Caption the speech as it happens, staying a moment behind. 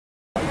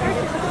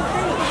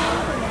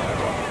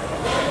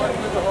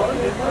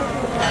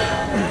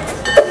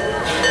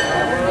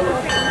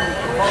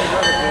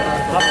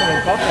Huffing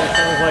and puffing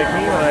sounds like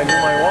me when I do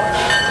my walk.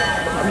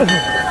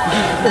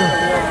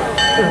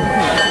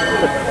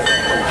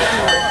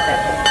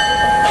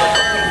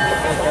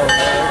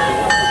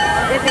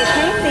 Did they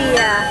paint the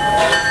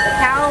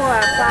cow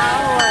plow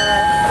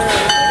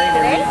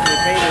today? They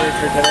painted it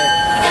for today.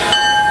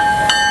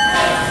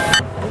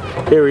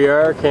 Here we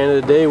are,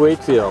 Canada Day,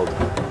 Wakefield,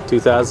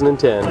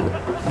 2010.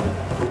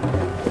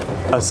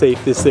 How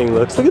safe this thing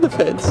looks. Look at the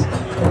fence.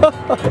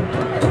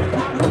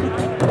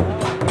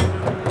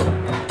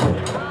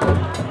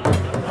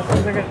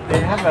 They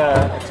have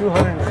a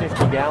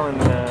 250-gallon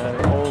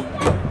old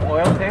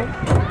oil tank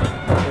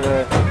with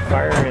a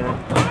fire in it.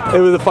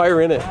 With a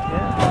fire in it.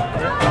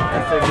 Yeah,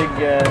 that's a big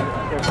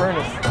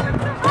furnace.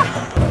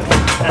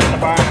 That's the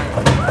bar.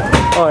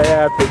 Oh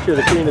yeah, picture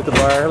the queen at the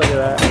bar. Look at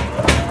that.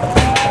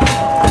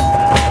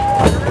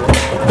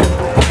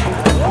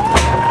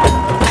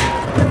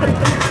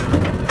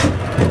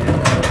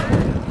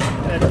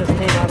 That just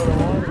came out of the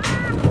water.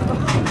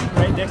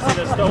 Right next to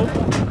the stove.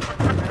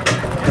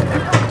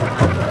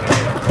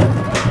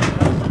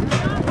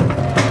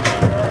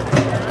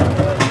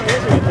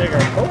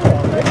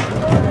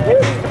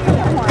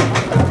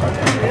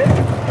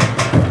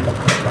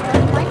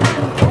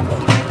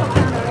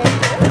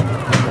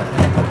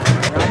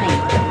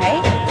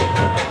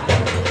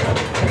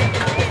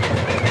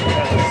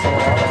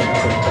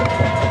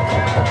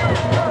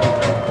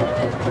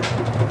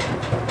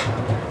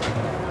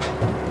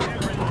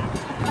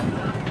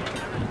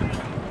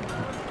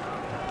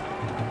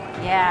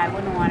 Yeah, I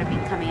wouldn't want to be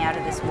coming out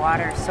of this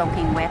water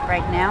soaking wet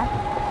right now.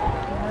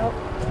 Nope.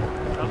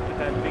 Up to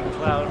that big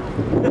cloud.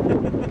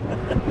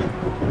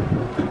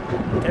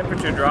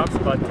 Temperature drops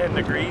about 10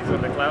 degrees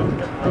when the clouds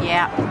come up.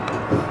 Yeah.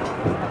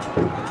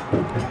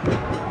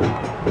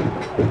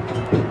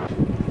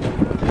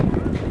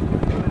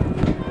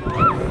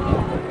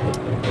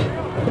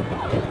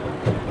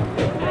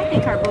 I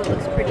think our boat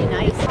looks pretty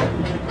nice.